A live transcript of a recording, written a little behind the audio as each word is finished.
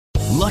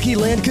Lucky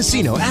Land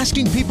Casino,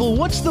 asking people,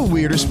 what's the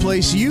weirdest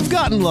place you've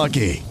gotten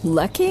lucky?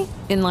 Lucky?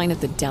 In line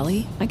at the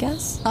deli, I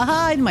guess?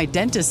 Aha, in my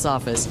dentist's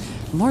office.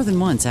 More than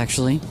once,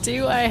 actually.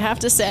 Do I have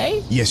to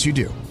say? Yes, you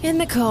do. In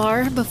the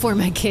car before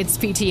my kids'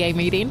 PTA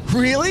meeting.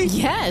 Really?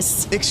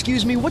 Yes.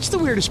 Excuse me, what's the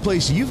weirdest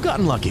place you've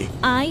gotten lucky?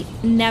 I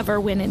never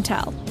win and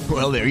tell.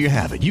 Well, there you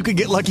have it. You can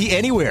get lucky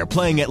anywhere,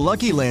 playing at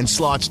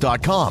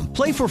LuckyLandSlots.com.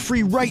 Play for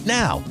free right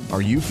now.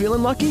 Are you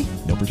feeling lucky?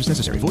 No purchase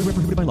necessary. Void where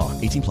prohibited by law.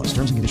 18 plus.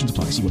 Terms and conditions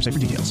apply. See website for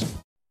details.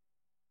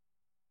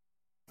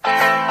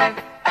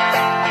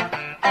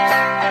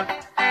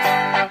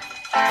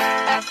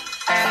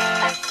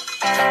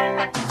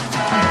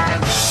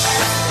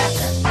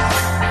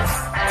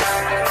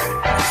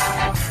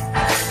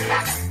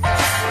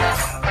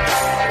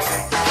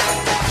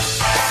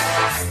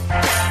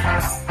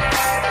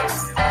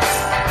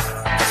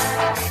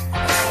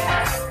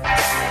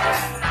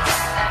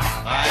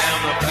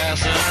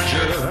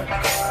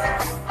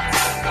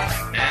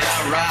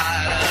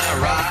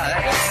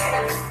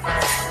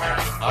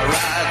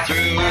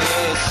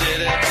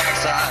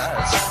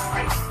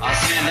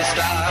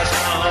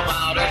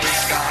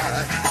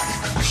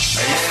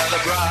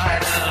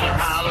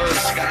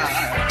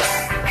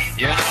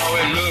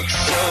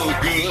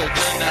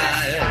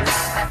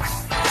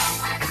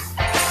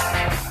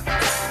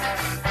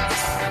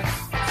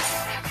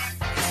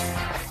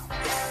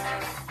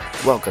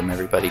 Welcome,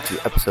 everybody, to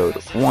episode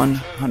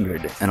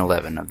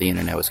 111 of The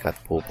Internet with Scott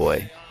the Pool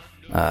Boy.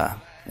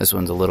 This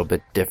one's a little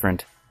bit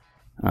different.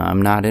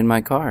 I'm not in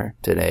my car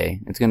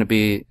today. It's gonna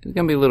be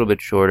a little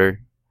bit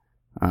shorter.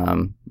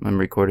 I'm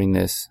recording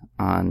this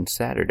on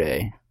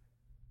Saturday,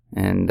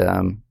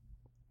 and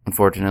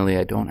unfortunately,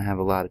 I don't have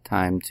a lot of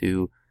time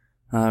to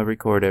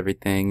record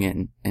everything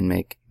and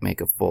make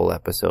a full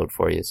episode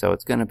for you. So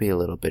it's gonna be a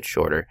little bit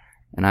shorter,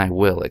 and I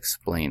will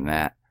explain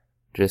that.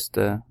 Just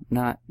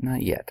not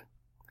yet.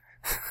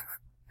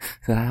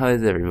 So how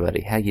is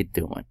everybody? How you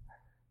doing?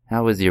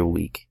 How was your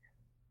week?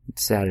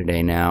 It's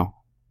Saturday now.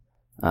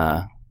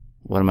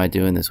 What am I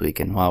doing this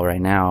weekend? Well, right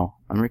now,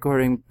 I'm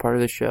recording part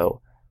of the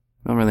show.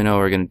 I don't really know what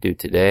we're going to do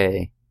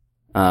today.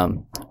 I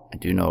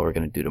do know what we're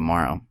going to do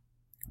tomorrow.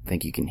 I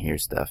think you can hear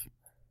stuff.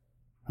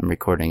 I'm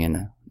recording in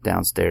a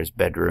downstairs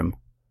bedroom.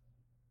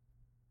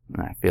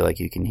 I feel like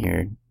you can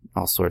hear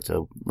all sorts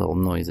of little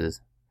noises.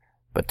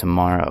 But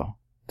tomorrow,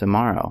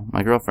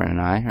 my girlfriend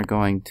and I are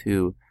going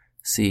to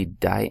see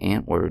Die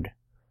Antwoord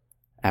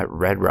at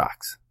Red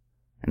Rocks,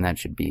 and that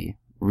should be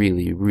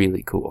really,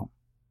 really cool.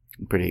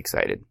 I'm pretty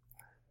excited.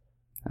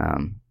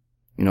 You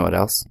know what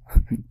else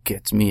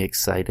gets me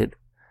excited?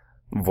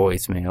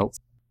 Voicemails.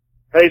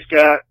 Hey,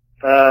 Scott.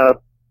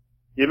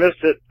 You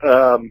missed it.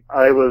 I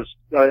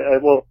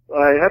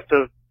have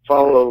to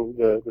follow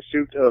the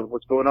suit of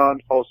what's going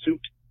on. Follow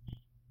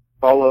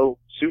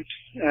suit.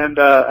 And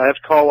I have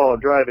to call while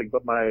I'm driving,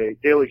 but my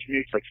daily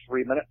commute's like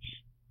 3 minutes.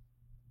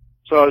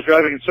 So I was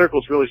driving in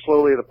circles really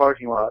slowly in the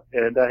parking lot,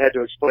 and I had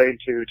to explain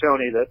to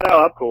Tony that,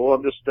 no, I'm cool.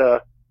 I'm just,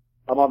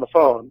 I'm on the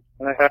phone,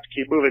 and I have to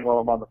keep moving while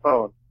I'm on the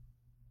phone.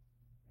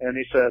 And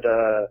he said,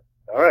 all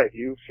right,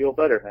 you feel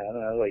better, man.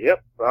 And I was like,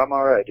 yep, I'm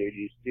all right, dude.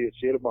 See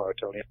you tomorrow,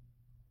 Tony.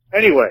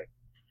 Anyway,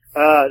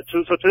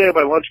 so today on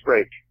my lunch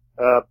break,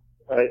 I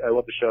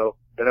love the show,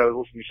 and I was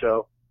listening to the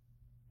show,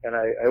 and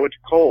I went to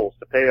Kohl's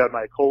to pay on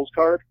my Kohl's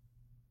card,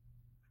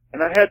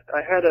 and I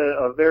had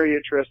a very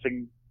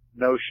interesting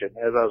notion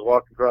as I was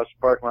walking across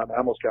the parking lot, and I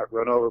almost got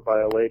run over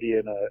by a lady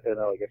in a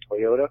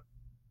Toyota.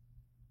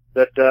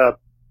 That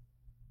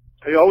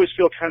I always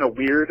feel kind of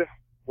weird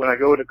when I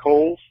go into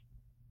Kohl's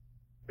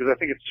because I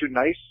think it's too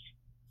nice,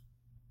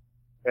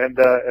 and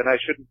I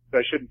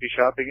shouldn't be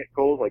shopping at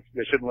Kohl's. Like,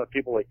 they shouldn't let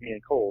people like me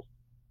in Kohl's.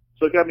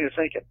 So it got me to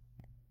thinking,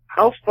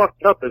 how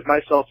fucked up is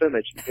my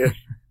self-image if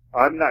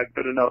I'm not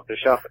good enough to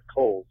shop at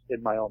Kohl's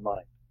in my own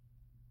mind?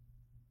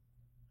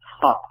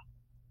 Huh.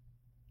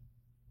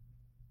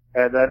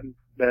 And then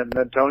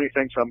Tony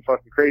thinks I'm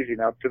fucking crazy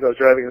now because I was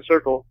driving in a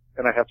circle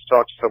and I have to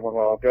talk to someone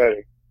while I'm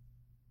driving.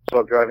 So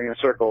I'm driving in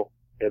a circle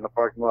in the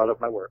parking lot of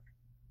my work.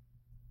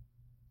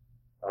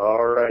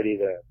 Alrighty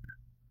then.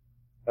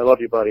 I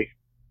love you, buddy.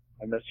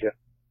 I miss you.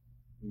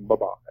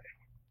 Bye-bye.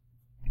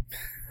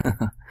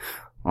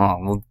 Oh,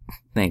 well,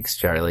 thanks,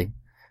 Charlie.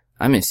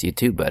 I miss you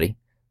too, buddy.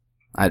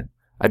 I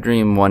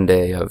dream one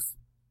day of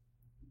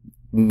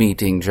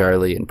meeting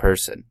Charlie in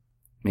person.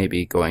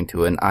 Maybe going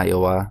to an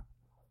Iowa.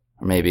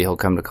 Or maybe he'll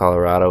come to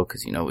Colorado,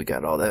 because, you know, we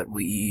got all that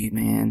weed,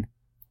 man.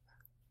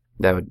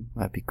 That'd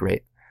be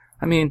great.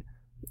 I mean,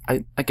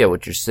 I get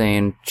what you're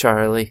saying,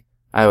 Charlie.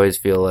 I always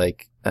feel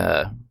like,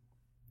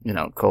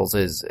 Kohl's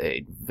is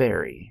a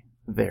very,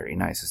 very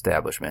nice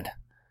establishment.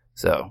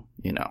 So,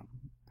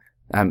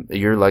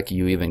 you're lucky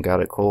you even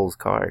got a Kohl's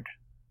card.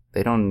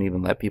 They don't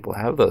even let people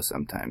have those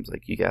sometimes.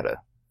 Like, you gotta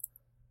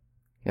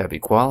be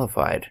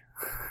qualified.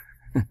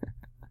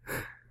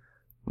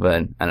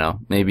 But, I don't know,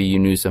 maybe you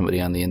knew somebody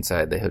on the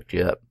inside, they hooked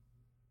you up.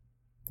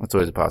 That's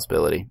always a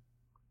possibility.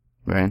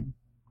 Right?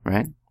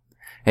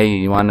 Hey,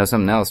 you want to know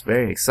something else?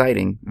 Very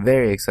exciting.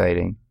 Very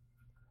exciting.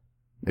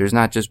 There's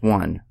not just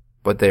one,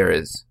 but there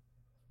is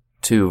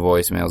 2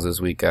 voicemails this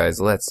week, guys.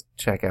 Let's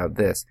check out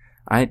this.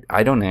 I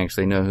don't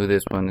actually know who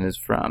this one is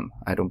from.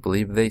 I don't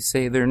believe they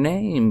say their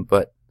name,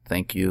 but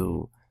thank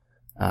you,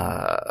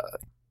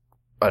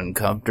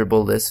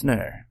 uncomfortable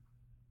listener.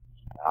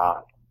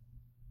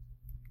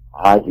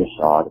 I just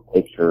saw the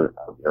picture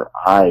of your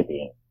eye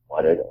being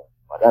flooded or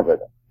whatever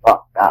the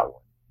fuck that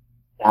was.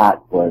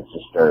 That was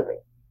disturbing.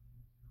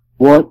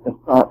 What the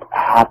fuck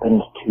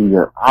happened to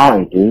your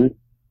eye, dude?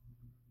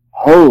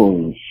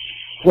 Holy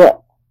shit.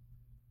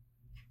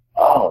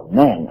 Oh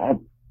man,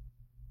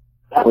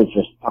 that was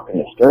just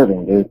fucking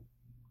disturbing, dude.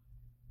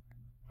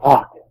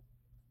 Fuck.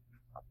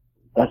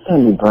 That's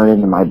gonna be burned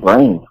into my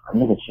brain. I've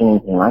never seen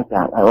anything like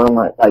that.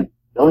 The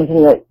only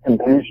thing that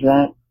compares to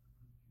that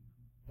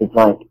is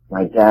like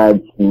my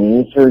dad's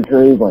knee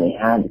surgery when he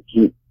had to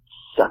keep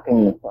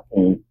sucking the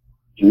fucking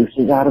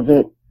juices out of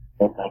it.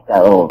 It's like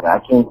that little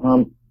vacuum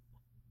pump.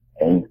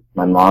 And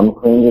my mom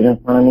cleaned it in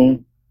front of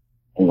me.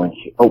 And when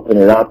she opened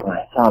it up and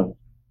I saw this,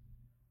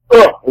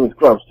 it was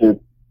gross, dude.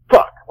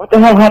 Fuck, what the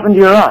hell happened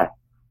to your eye?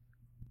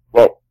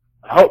 Well,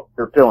 I hope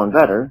you're feeling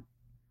better.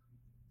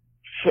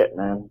 Shit,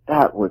 man,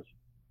 that was,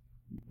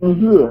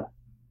 gross.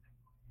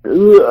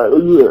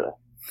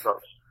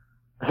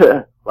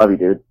 Love you,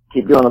 dude.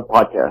 Keep doing the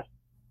podcast.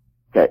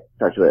 Okay,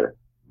 talk to you later.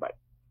 Bye.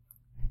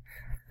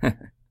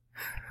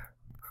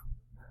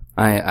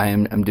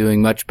 I'm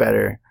doing much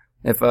better.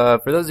 If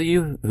for those of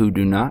you who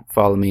do not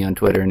follow me on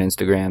Twitter and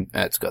Instagram,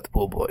 at Scott the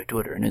Pool Boy,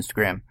 Twitter and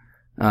Instagram,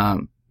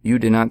 you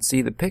did not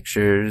see the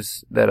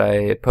pictures that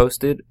I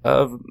posted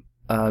of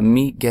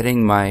me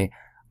getting my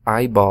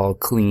eyeball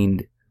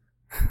cleaned.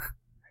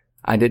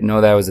 I didn't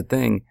know that was a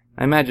thing.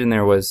 I imagine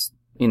there was,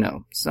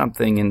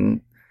 something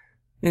in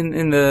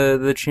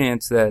the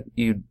chance that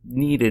you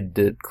needed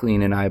to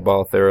clean an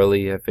eyeball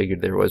thoroughly. I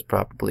figured there was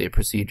probably a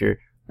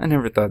procedure. I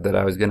never thought that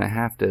I was going to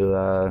have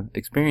to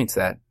experience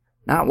that.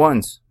 Not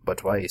once, but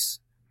twice.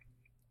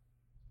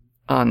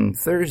 On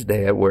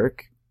Thursday at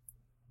work,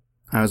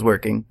 I was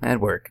working at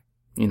work,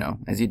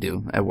 as you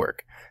do at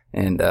work.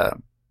 And I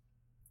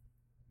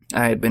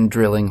had been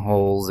drilling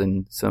holes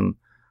in some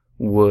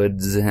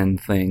woods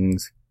and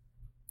things.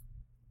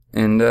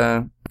 And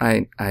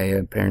I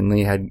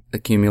apparently had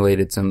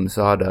accumulated some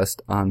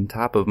sawdust on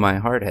top of my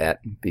hard hat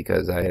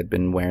because I had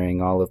been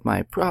wearing all of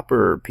my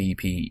proper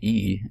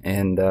PPE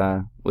and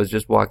was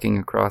just walking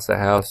across the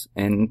house,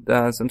 and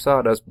some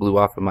sawdust blew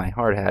off of my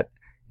hard hat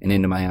and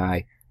into my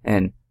eye.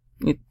 And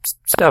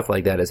stuff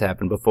like that has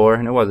happened before,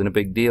 and it wasn't a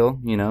big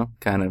deal,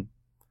 kind of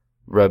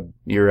rub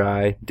your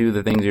eye, do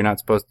the things you're not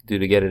supposed to do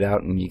to get it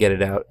out, and you get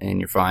it out,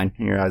 and you're fine,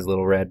 and your eye's a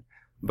little red.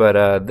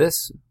 But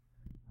this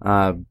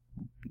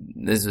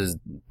is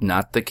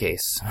not the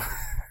case.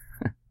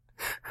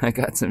 I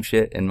got some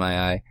shit in my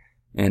eye,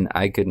 and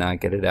I could not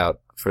get it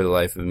out for the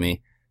life of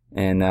me.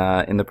 And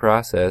in the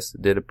process,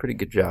 did a pretty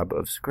good job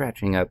of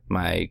scratching up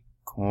my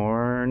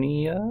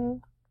cornea,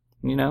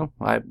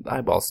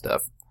 eyeball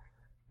stuff.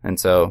 And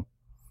so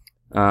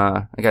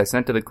I got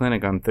sent to the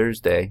clinic on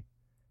Thursday,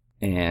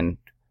 and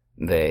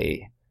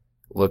they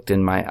looked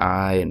in my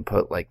eye and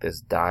put like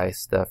this dye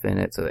stuff in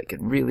it so they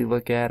could really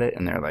look at it.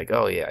 And they're like,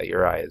 oh yeah,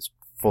 your eye is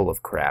full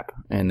of crap,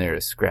 and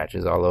there's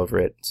scratches all over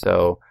it.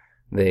 So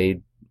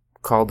they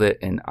called it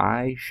an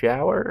eye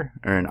shower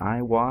or an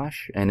eye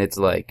wash, and it's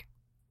like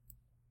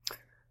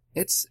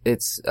it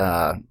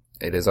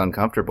is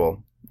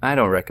uncomfortable. I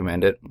don't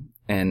recommend it.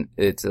 And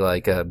it's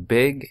like a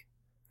big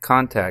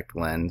contact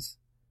lens,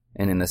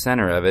 and in the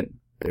center of it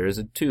there is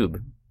a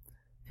tube,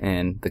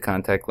 and the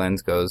contact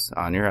lens goes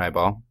on your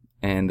eyeball,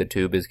 and the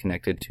tube is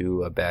connected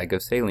to a bag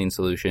of saline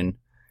solution.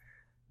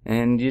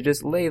 And you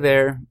just lay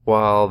there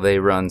while they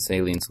run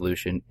saline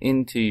solution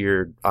into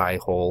your eye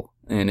hole,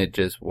 and it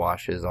just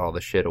washes all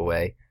the shit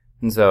away.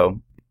 And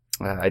so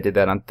I did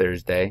that on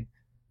Thursday.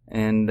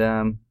 And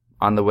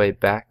on the way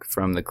back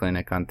from the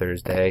clinic on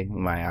Thursday,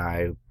 my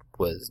eye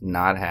was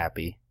not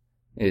happy.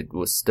 It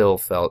was still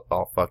felt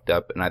all fucked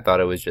up, and I thought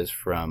it was just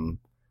from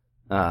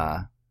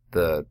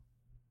the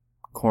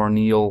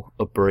corneal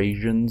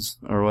abrasions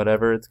or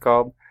whatever it's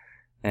called.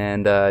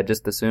 And I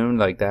just assumed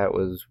like that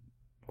was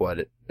what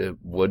it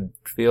would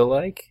feel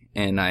like.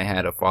 And I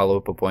had a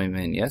follow-up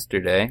appointment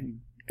yesterday,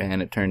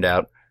 and it turned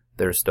out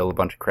there's still a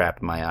bunch of crap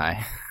in my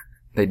eye.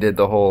 They did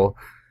the whole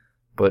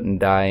putting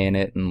dye in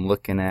it and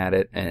looking at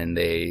it, and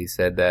they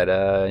said that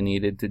I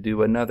needed to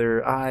do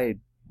another eye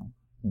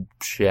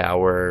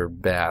shower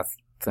bath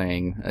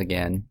thing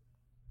again.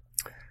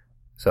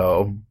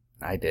 So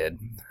I did.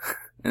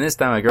 And this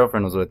time my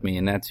girlfriend was with me,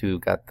 and that's who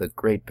got the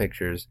great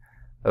pictures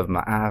of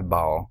my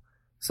eyeball.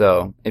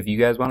 So if you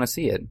guys want to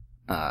see it,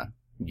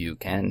 you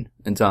can.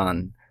 It's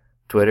on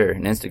Twitter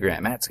and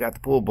Instagram at Scott the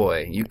Pool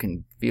Boy. You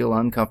can feel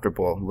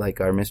uncomfortable like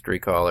our mystery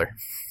caller.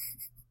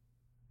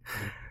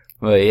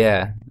 But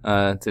yeah,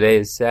 today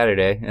is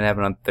Saturday. It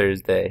happened on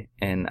Thursday,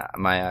 and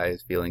my eye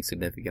is feeling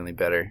significantly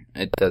better.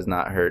 It does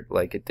not hurt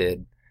like it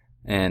did,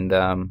 and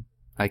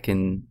I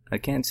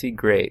can't see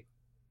great,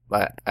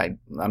 but I'm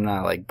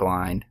not like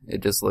blind.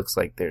 It just looks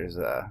like there's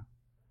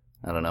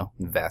I don't know,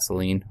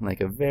 Vaseline,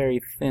 like a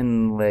very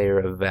thin layer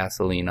of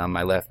Vaseline on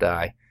my left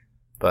eye,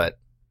 but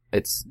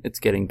it's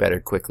getting better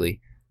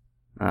quickly.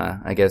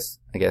 I guess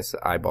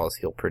eyeballs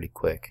heal pretty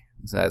quick.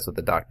 So that's what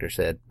the doctor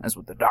said.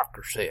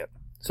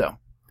 So,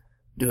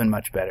 doing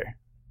much better.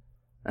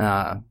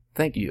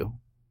 Thank you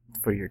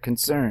for your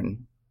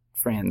concern,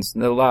 friends.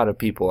 A lot of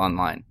people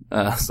online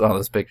saw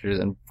those pictures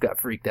and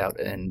got freaked out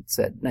and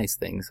said nice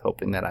things,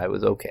 hoping that I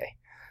was okay.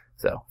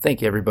 So,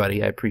 thank you,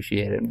 everybody. I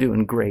appreciate it. I'm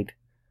doing great.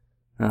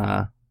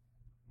 Not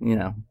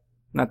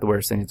the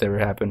worst thing that's ever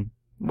happened.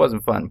 It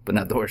wasn't fun, but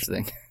not the worst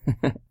thing.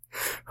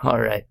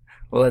 Alright,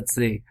 well, let's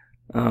see.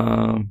 We've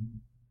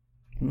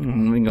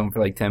been going for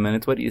like 10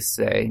 minutes. What do you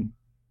say?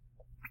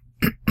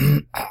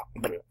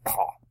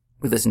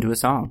 We listen to a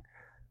song.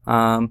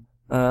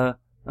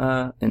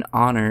 In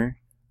honor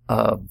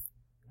of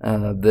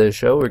the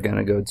show we're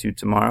gonna go to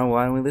tomorrow,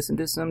 why don't we listen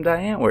to some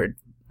Diane Ward?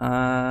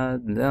 I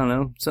don't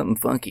know, something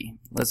funky.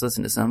 Let's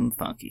listen to something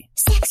funky.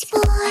 Sexy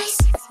boys,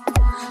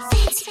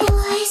 fancy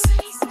boys,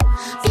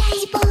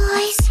 play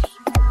boys,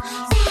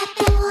 bad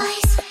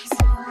boys.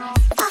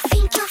 I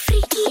think you're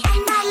freaky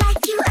and I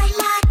like you a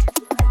lot.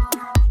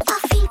 I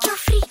think you're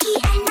freaky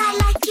and I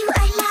like you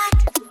a lot.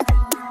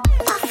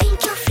 I think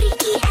you're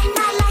freaky and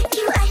I like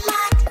you a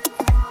lot.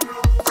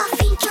 I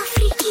think you're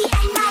freaky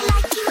and I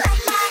like you a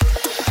lot.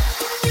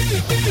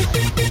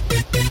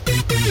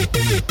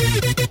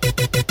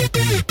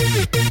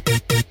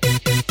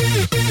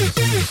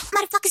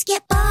 Motherfuckers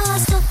get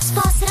buzzed up,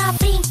 sponsor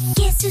up ring.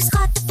 Guess who's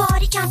got the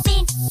body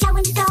jumping? Now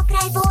in the dark,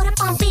 right, water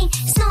pumping.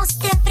 Snow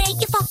step, break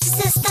your fuck the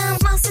system.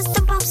 My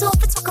system pumps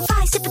off, it's fucking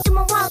fire. Step into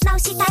my world, now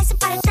see dice in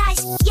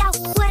paradise. Yo,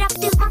 what up,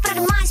 dude? My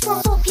brother minds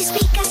won't pop your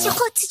speakers. You're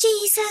good to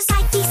Jesus.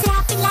 Like these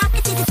rapping like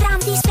I did the drum.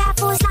 These bad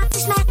boys like to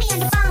smack me on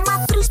the bum.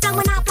 My Bruce Brown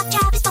when I block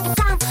Travis, bubble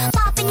gum.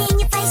 Popping in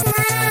your face, nah.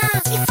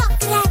 You fuck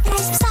the rap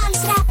race,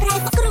 Sally's rap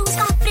race. My crew's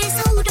got frizz.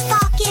 Who the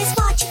fuck is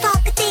what you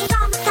fucking think?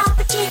 I'm a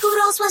proper chick who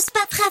rolls was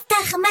bed, geeft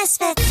tegen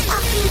misfit. I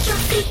think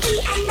you're freaky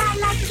and I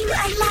like you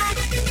a lot.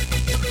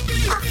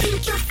 I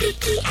think you're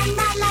freaky and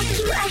I like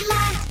you a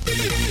lot.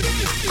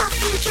 I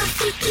think you're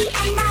freaky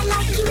and I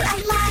like you a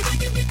lot.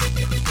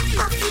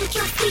 I think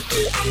you're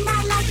freaky and I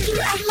like you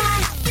a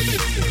lot.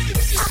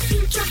 I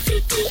think you're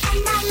freaky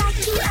and I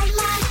like you a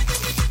lot.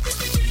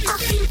 I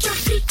think you're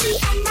freaky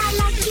and I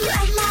like you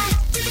a lot.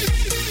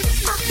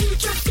 I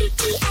think you're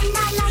freaky and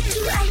I like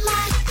you a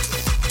lot.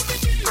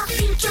 I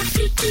think you're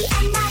freaky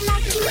and I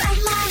like you a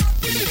lot.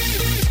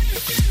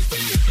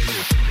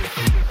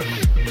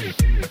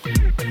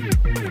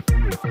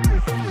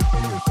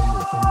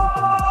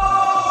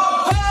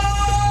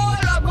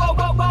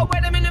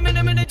 Wait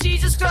a minute,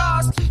 Jesus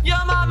Christ.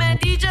 Your mom and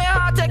DJ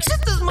Hardtech,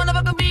 sisters,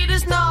 motherfucker beat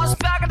us nos.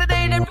 Back in the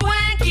day, them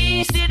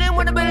Twinkies didn't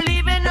wanna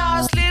believe in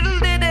us. Little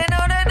did they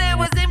know that they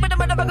was in, but the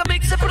motherfucker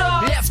big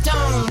surprise. Left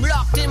home,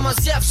 locked in my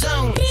self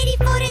zone. Ready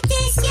for the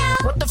test, yo.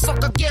 What the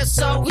fuck, I guess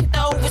so. Hit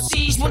the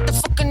overseas, when the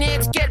fucking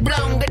heads get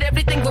blown. Get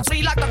everything for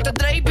free like Dr.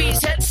 Dre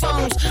B's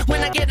headphones.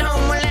 When I get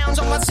home, I lounge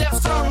on my cell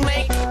phone,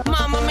 mate.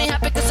 Mama me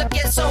happy cause I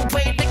get so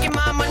paid. Taking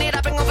my money,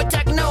 rapping over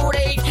techno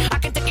day. I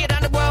can take it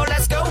on the world,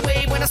 let's go,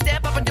 wave. When I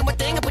step up and do my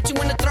thing, I put you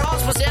in the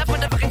thrones. What's up,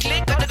 motherfucking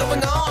click, got it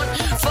going on.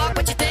 Fuck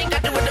what you think, I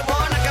do what I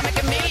want. I can make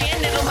a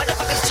million, little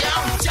motherfuckers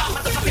jump. Jump,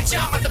 motherfucking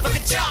jump,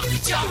 motherfucking jump.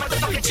 Jump,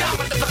 motherfucking jump,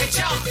 motherfucking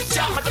jump.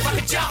 Jump,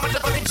 motherfucking jump,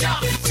 motherfucking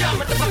jump. Jump,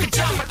 motherfucking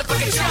jump,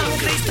 motherfucking jump.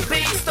 Increase the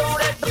pace, don't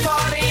let the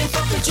party. And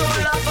fuck control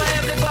love for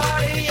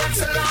everybody.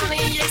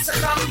 Yaxalani,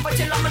 Yaxaham, but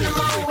you're loving them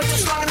all, with your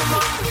strong in them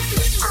all.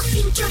 I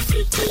think you're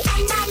freaky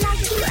and I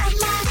like you a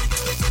lot.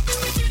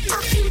 I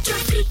think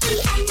you're freaky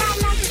and I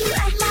like you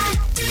a lot.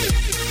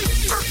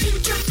 I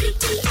think you're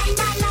freaky and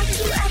I like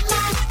you a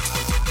lot.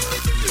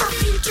 I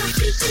think you're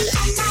freaky and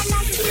I like you a lot. I think you're freaky and I like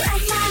you a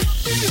lot.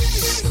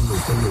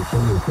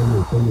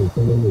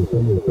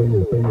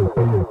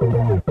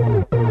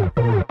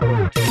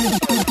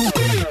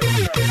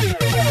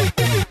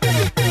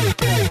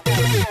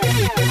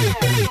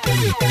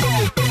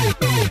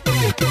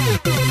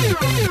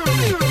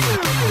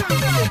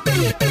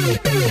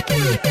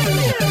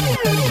 I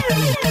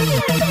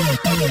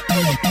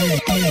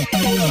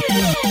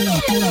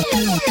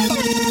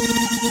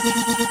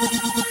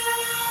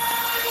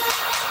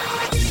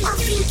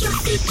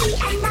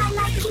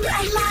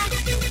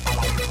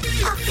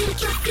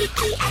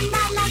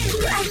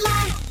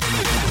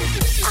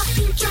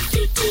think you're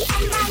freaky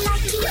and I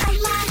like you a lot. I think you're freaky and I like you a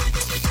lot.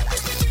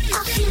 I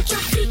think you're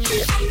freaky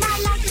and I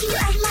like you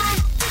a lot.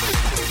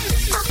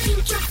 I think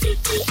you're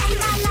freaky and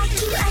I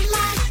like you a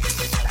lot.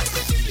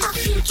 I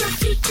think you're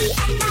freaky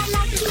and I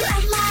like you a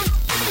lot.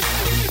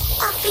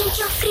 I think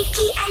you're freaky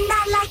and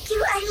I like you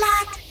a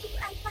lot.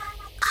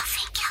 I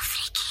think you're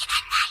freaky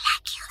and I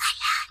like you a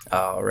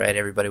lot. All right,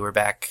 everybody, we're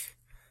back.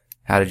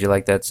 How did you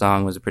like that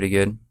song? Was it pretty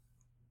good?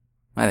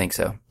 I think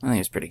so. I think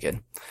it's pretty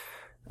good.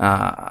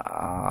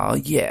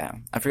 Yeah.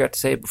 I forgot to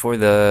say it before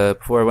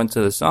I went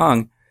to the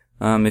song.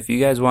 If you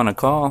guys want to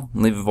call,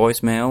 leave a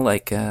voicemail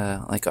like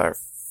our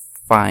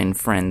fine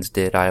friends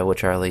did, Iowa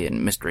Charlie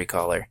and Mystery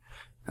Caller.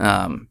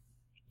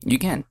 you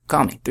can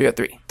call me,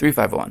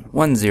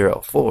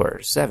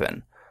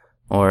 303-351-1047.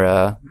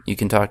 Or you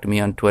can talk to me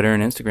on Twitter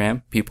and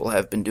Instagram. People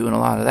have been doing a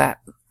lot of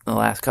that the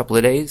last couple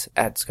of days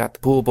at Scott the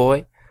Pool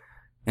Boy.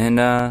 And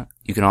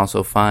you can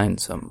also find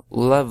some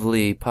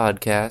lovely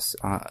podcasts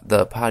on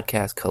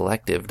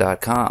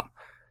thepodcastcollective.com.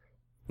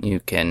 You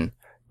can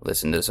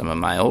listen to some of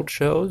my old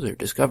shows or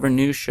discover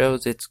new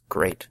shows. It's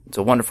great. It's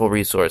a wonderful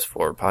resource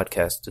for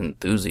podcast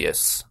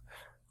enthusiasts.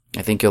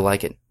 I think you'll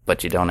like it,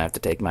 but you don't have to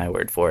take my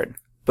word for it.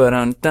 But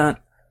I'm done.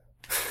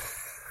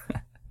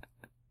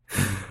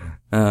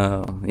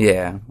 Oh,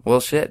 yeah. Well,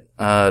 shit.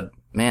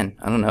 Man,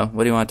 I don't know.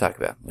 What do you want to talk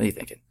about? What are you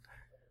thinking?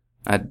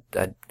 I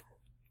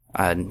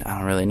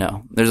don't really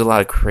know. There's a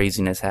lot of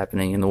craziness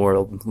happening in the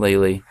world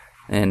lately,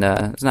 and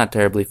it's not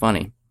terribly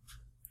funny.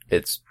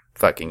 It's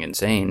fucking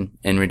insane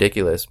and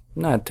ridiculous.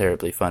 Not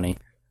terribly funny.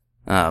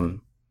 I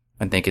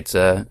think it's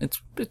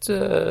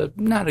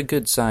not a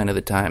good sign of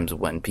the times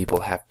when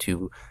people have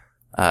to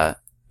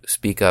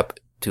speak up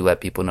to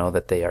let people know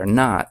that they are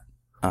not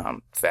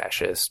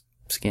fascist,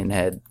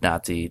 skinhead,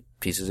 Nazi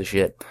pieces of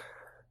shit.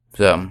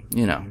 So,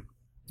 you know,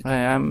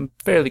 I'm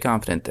fairly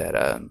confident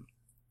that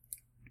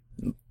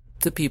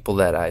the people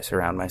that I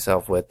surround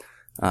myself with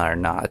are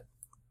not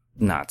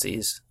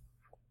Nazis.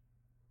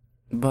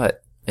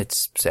 But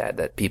it's sad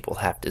that people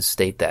have to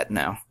state that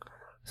now.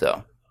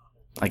 So,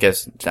 I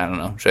guess, I don't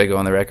know, should I go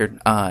on the record?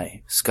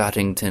 I,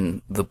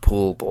 Scottington the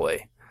Pool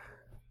Boy,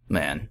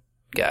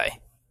 guy,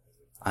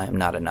 I am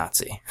not a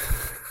Nazi.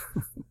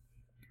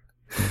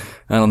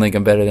 I don't think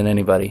I'm better than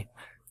anybody.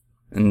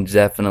 And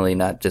definitely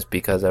not just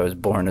because I was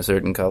born a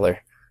certain color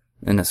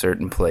in a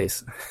certain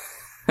place.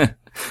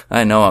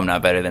 I know I'm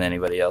not better than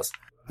anybody else.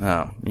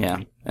 Oh, yeah.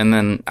 And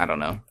then, I don't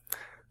know.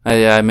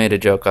 I made a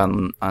joke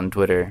on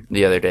Twitter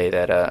the other day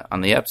that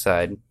on the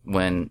upside,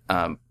 when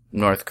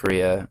North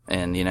Korea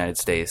and the United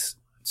States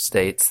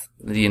start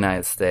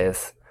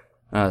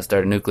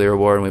a nuclear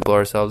war and we blow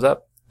ourselves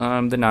up,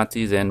 the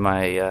Nazis and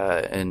my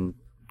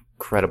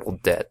incredible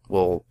debt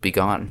will be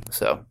gone.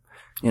 So,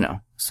 you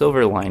know,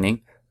 silver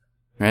lining,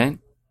 right?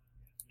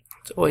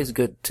 It's always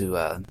good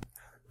to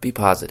be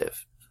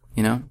positive,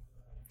 you know?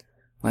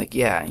 Like,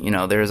 yeah, you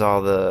know, there's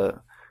all the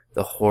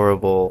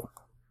horrible,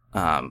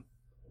 the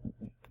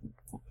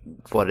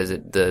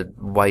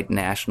white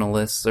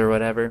nationalists or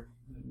whatever.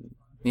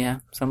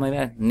 Yeah, something like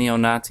that.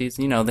 Neo-Nazis,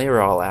 you know, they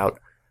were all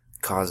out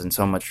causing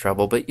so much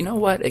trouble. But you know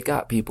what? It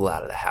got people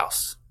out of the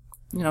house.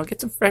 You know,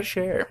 get some fresh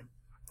air.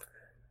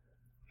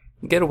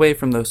 Get away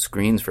from those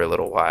screens for a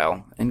little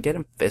while and get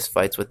in fist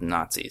fights with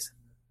Nazis,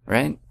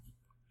 right?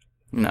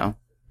 You know,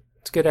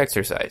 it's good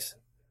exercise.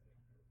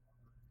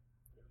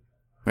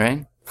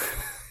 Right?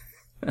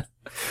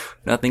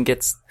 Nothing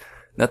gets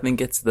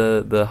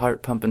the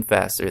heart pumping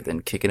faster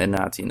than kicking a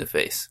Nazi in the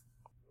face.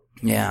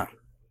 Yeah.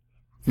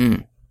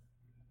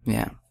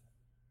 Yeah.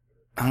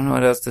 I don't know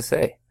what else to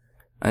say.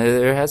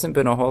 There hasn't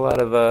been a whole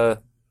lot of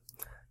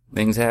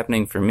things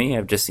happening for me.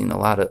 I've just seen a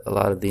lot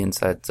of the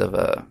insides of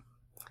a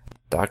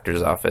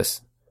doctor's office.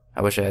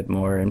 I wish I had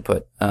more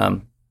input.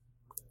 The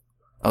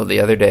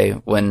other day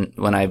when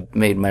I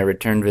made my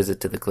return visit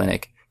to the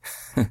clinic,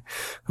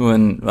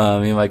 when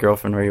me and my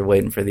girlfriend were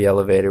waiting for the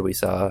elevator, we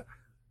saw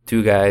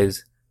two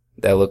guys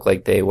that looked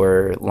like they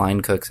were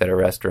line cooks at a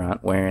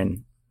restaurant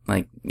wearing,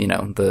 like, you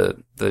know,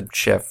 the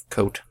chef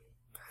coat.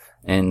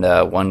 And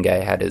one guy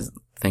had his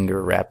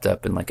finger wrapped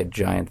up in like a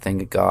giant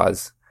thing of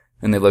gauze.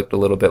 And they looked a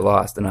little bit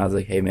lost. And I was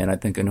like, hey man, I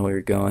think I know where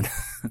you're going.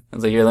 I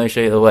was like, here, let me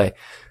show you the way.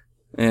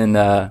 And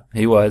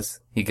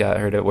he got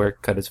hurt at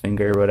work, cut his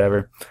finger or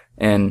whatever.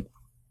 And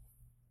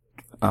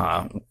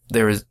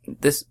there was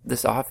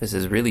this office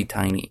is really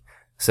tiny.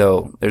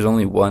 So there's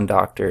only one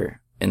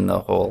doctor in the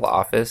whole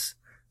office.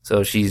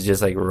 So she's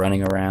just like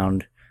running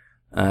around,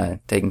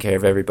 taking care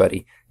of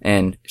everybody.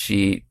 And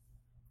she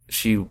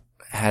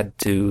had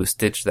to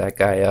stitch that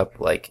guy up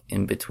like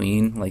in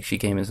between. Like she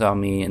came and saw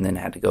me and then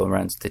had to go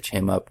around and stitch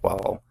him up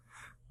while,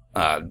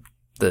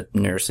 the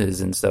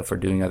nurses and stuff were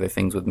doing other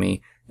things with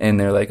me. And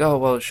they're like, oh,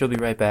 well, she'll be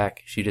right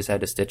back. She just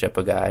had to stitch up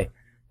a guy.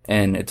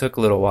 And it took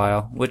a little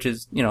while, which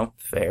is, you know,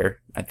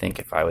 fair. I think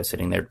if I was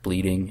sitting there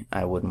bleeding,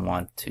 I wouldn't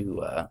want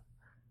to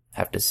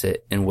have to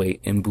sit and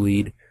wait and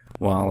bleed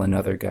while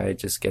another guy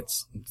just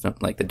gets,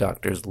 like the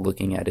doctor's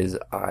looking at his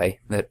eye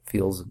that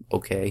feels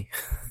okay.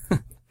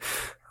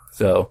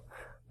 So,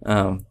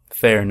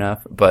 fair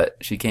enough. But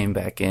she came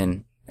back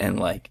in and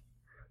like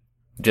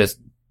just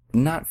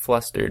not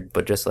flustered,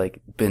 but just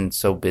like been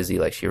so busy.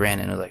 Like she ran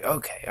in and was like,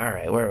 okay, all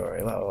right, where were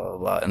we? Blah, blah,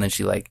 blah. And then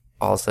she like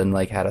all of a sudden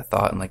like had a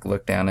thought and like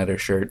looked down at her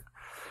shirt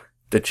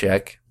to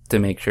check to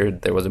make sure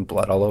there wasn't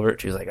blood all over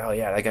it. She was like, oh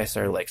yeah, that guy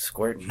started like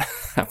squirting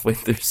halfway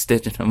through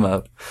stitching him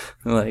up.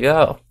 I'm like,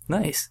 oh,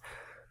 nice.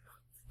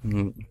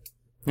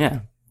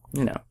 Yeah,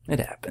 you know, it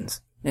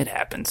happens. It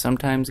happens.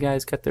 Sometimes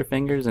guys cut their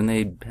fingers and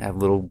they have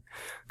little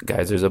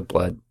geysers of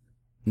blood.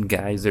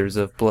 Geysers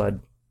of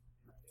blood.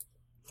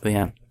 But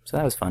yeah, so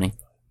that was funny.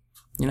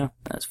 You know,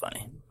 that was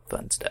funny.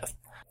 Fun stuff.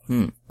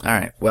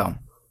 Alright, well,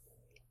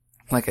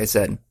 like I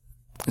said,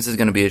 this is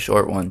going to be a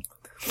short one.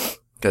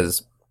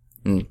 Because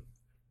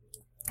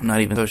I'm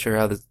not even so sure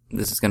how this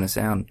is going to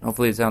sound.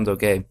 Hopefully it sounds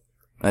okay.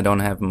 I don't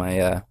have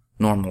my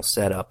normal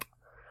setup.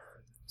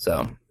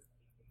 So,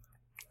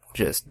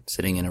 just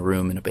sitting in a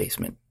room in a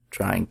basement,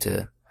 trying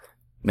to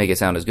make it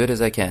sound as good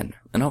as I can.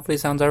 And hopefully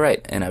it sounds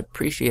alright. And I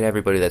appreciate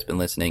everybody that's been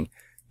listening.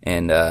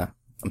 And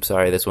I'm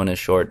sorry this one is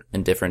short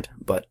and different,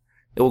 but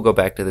it will go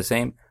back to the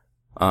same.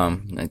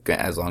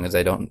 As long as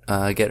I don't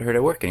get hurt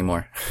at work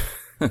anymore.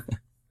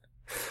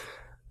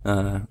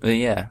 But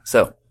yeah,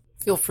 so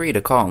feel free to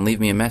call and leave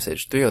me a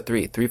message,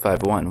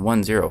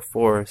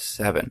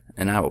 303-351-1047,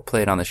 and I will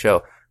play it on the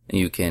show. And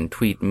you can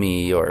tweet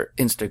me or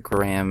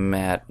Instagram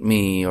at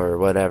me or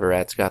whatever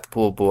at Scott the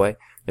Pool Boy.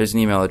 There's an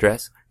email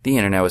address,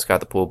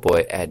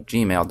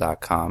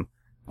 theinternetwithscottthepoolboy@gmail.com.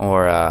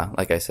 Or,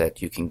 like I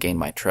said, you can gain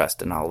my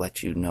trust and I'll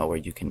let you know where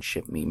you can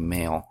ship me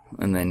mail.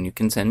 And then you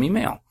can send me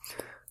mail.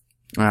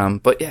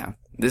 But yeah,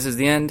 this is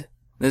the end.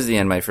 This is the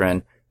end, my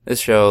friend. This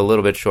show, a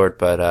little bit short,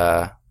 but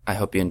I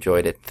hope you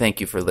enjoyed it.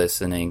 Thank you for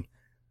listening.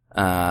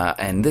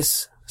 And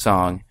this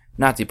song,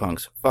 Nazi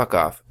Punks, Fuck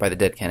Off, by the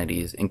Dead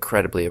Kennedys,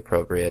 incredibly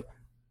appropriate.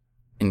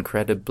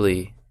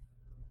 Incredibly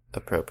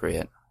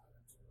appropriate.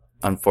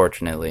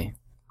 Unfortunately.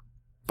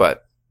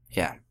 But,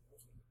 yeah.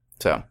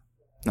 So,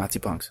 Nazi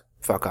Punks,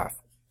 fuck off.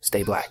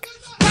 Stay black.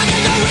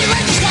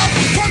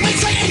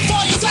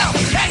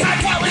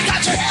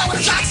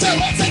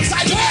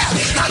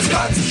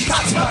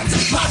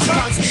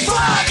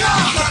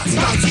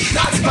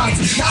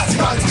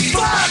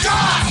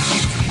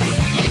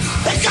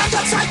 It's got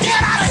guts like get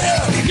out of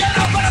here. You're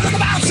no better than the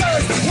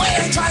bouncers. We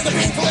ain't trying to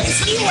be police.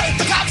 You ain't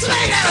the cops. It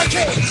ain't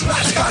anarchy.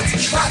 Rats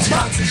punks, rats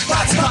punks,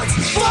 rats punks.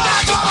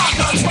 Fuck off.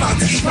 Rats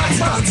punks, rats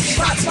punks,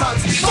 rats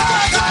punks.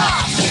 Fuck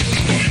off.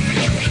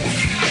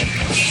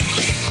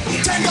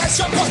 10 guys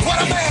jump up, what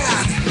a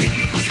man.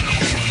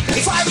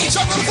 5 each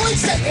over the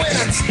police state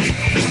wins.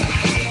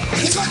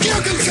 It's like you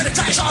consider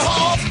trash our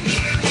home.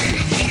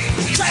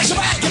 Trash your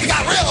bank if you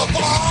got real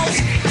balls.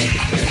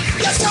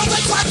 Let's go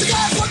make life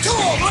together, we're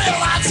cool. Real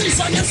life, see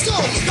son in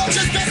school. Don't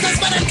just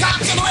businessmen and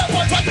cops and the real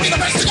boys want to be the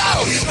best to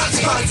go. Rats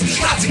punks,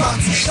 rats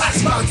punks,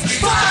 rats punks.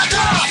 Fuck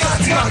off.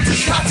 Rats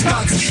punks, rats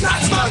punks,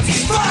 rats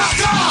punks.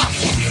 Fuck off.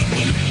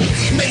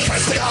 Be the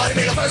first to go,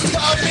 be the first to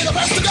go, be the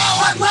first to go,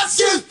 unless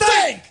you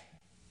think.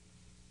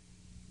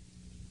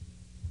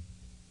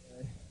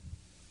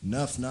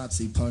 Enough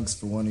Nazi punks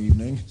for one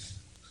evening.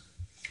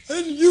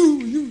 And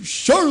you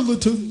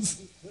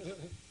charlatans!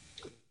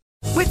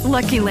 With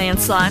Lucky Land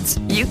Slots,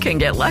 you can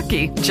get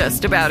lucky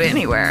just about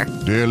anywhere.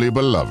 Dearly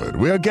beloved,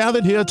 we are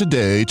gathered here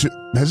today to...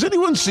 Has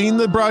anyone seen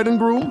the bride and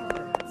groom?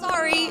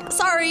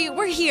 Sorry,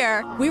 we're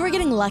here. We were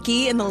getting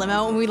lucky in the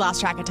limo and we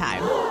lost track of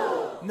time.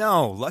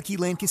 No, Lucky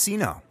Land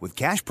Casino, with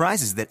cash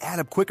prizes that add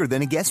up quicker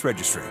than a guest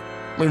registry.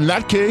 In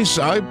that case,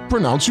 I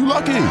pronounce you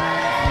lucky.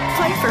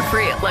 Play for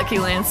free at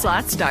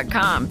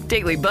LuckyLandSlots.com.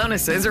 Daily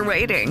bonuses are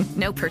waiting.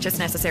 No purchase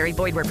necessary.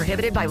 Void where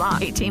prohibited by law.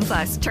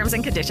 18+. Terms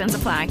and conditions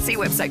apply. See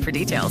website for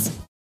details.